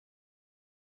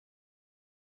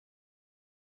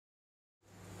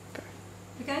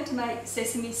We're going to make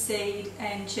sesame seed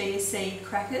and chia seed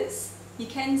crackers. You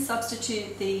can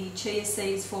substitute the chia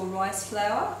seeds for rice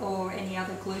flour or any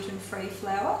other gluten-free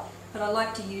flour, but I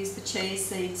like to use the chia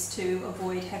seeds to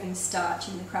avoid having starch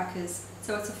in the crackers.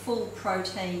 So it's a full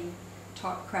protein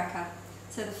type cracker.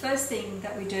 So the first thing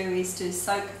that we do is to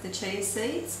soak the chia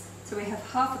seeds. So we have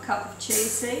half a cup of chia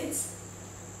seeds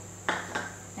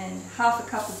and half a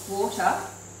cup of water.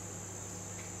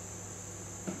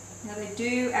 Now they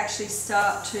do actually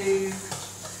start to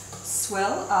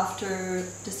swell after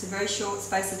just a very short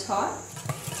space of time.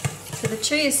 So the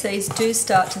chia seeds do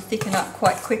start to thicken up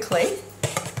quite quickly.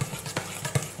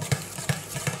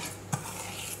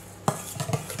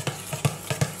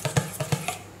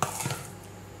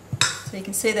 So you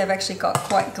can see they've actually got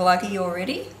quite gluggy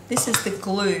already. This is the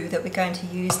glue that we're going to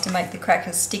use to make the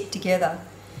crackers stick together.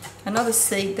 Another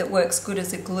seed that works good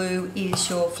as a glue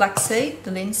is your flaxseed, the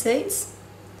linseeds.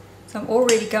 So I'm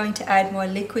already going to add my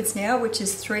liquids now, which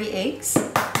is 3 eggs.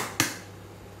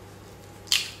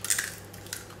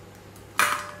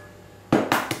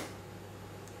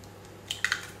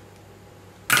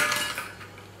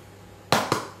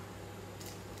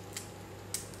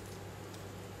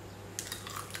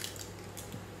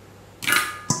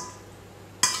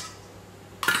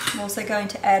 I'm also going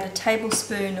to add a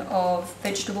tablespoon of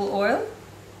vegetable oil,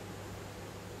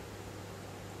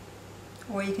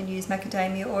 or you can use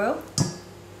macadamia oil.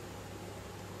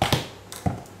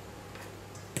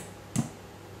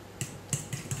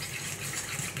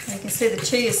 And you can see the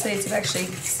chia seeds have actually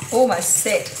almost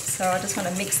set, so I just want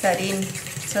to mix that in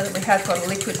so that we have got a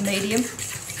liquid medium.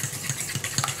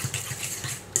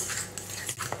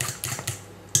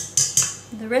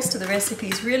 The rest of the recipe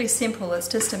is really simple. It's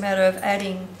just a matter of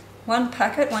adding one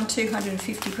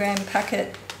 250 gram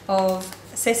packet of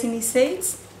sesame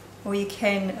seeds, or you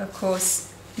can of course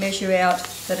measure out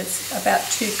that it's about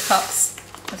 2 cups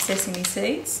of sesame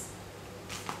seeds,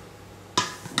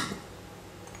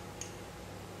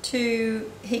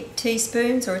 2 heaped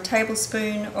teaspoons or a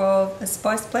tablespoon of a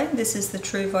spice blend. This is the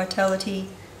True Vitality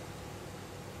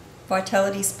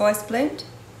Spice Blend.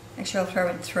 Actually I'll throw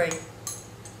in 3.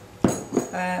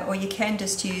 Or you can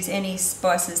just use any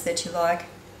spices that you like,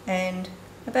 and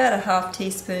about a half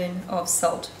teaspoon of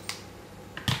salt.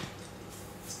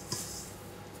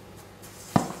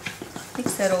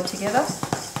 Mix that all together.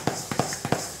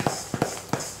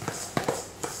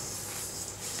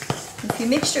 If your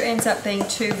mixture ends up being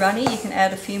too runny, you can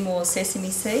add a few more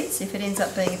sesame seeds. If it ends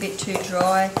up being a bit too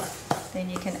dry, then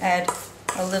you can add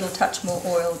a little touch more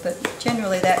oil, but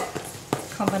generally that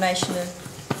combination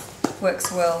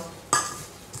works well.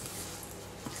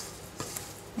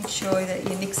 Make sure that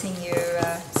you're mixing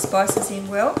your spices in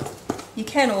well. You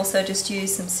can also just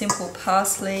use some simple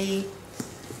parsley,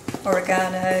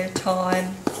 oregano,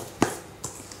 thyme,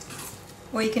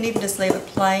 or you can even just leave it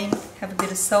plain, have a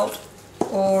bit of salt,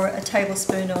 or a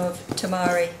tablespoon of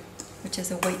tamari, which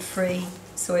is a wheat-free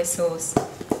soy sauce.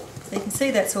 So you can see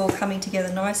that's all coming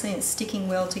together nicely and it's sticking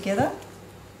well together.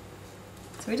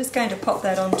 So we're just going to pop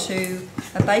that onto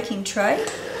a baking tray.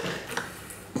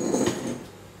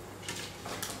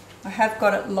 I have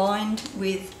got it lined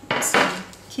with some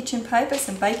kitchen paper,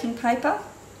 some baking paper.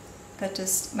 That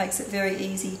just makes it very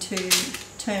easy to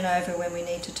turn over when we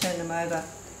need to turn them over.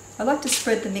 I like to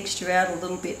spread the mixture out a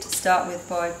little bit to start with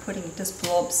by putting just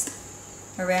blobs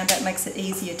around. That makes it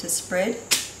easier to spread.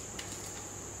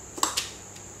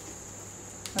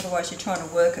 Otherwise you're trying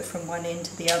to work it from one end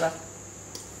to the other.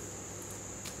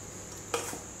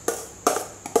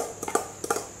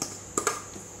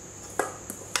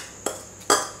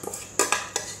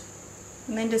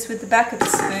 And then just with the back of the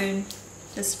spoon,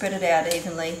 just spread it out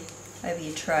evenly over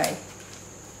your tray.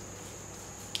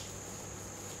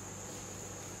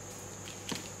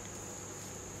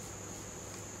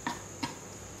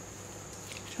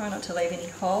 Try not to leave any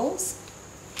holes.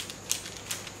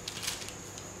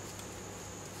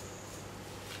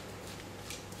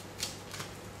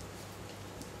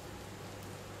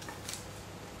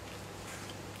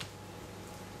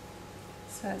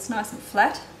 So it's nice and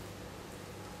flat.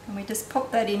 And we just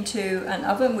pop that into an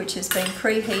oven which has been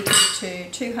preheated to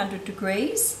 200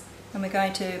 degrees, and we're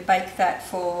going to bake that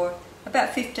for about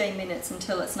 15 minutes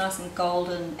until it's nice and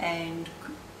golden and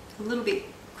a little bit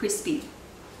crispy.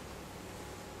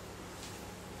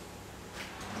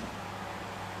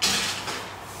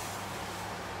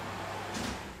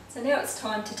 So now it's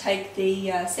time to take the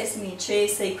sesame and chia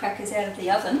seed crackers out of the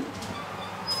oven.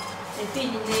 They've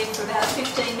been in there for about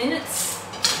 15 minutes.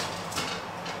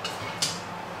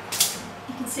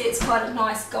 You can see it's quite a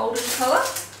nice golden colour.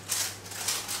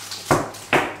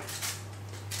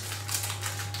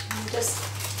 And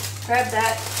just grab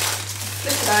that,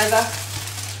 flip it over,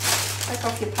 take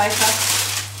off your paper.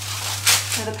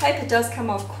 Now the paper does come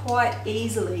off quite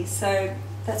easily, so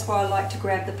that's why I like to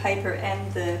grab the paper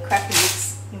and the cracker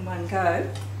mix in one go.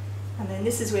 And then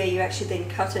this is where you actually then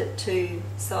cut it to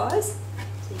size.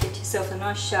 So you get yourself a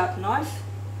nice sharp knife,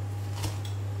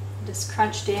 and just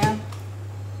crunch down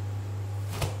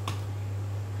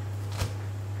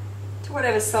to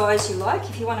whatever size you like.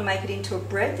 If you want to make it into a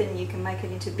bread, then you can make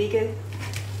it into bigger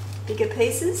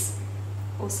pieces,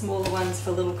 or smaller ones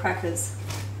for little crackers.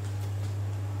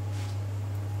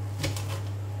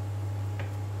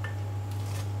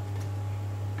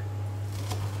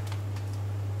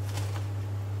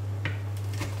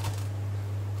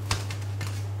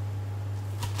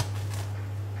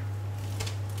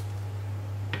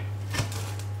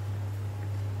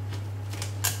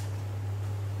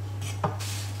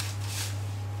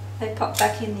 They pop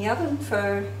back in the oven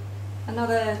for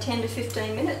another 10 to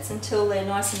 15 minutes until they're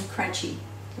nice and crunchy.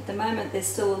 At the moment there's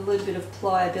still a little bit of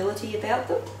pliability about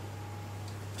them.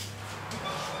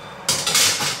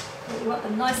 But you want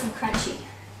them nice and crunchy.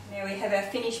 Now we have our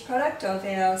finished product of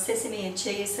our sesame and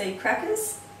chia seed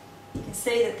crackers. You can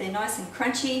see that they're nice and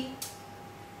crunchy,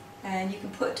 and you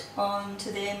can put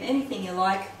onto them anything you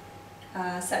like,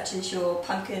 such as your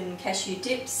pumpkin cashew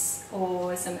dips,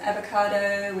 or some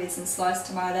avocado with some sliced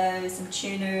tomatoes, some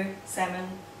tuna, salmon,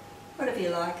 whatever you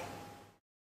like.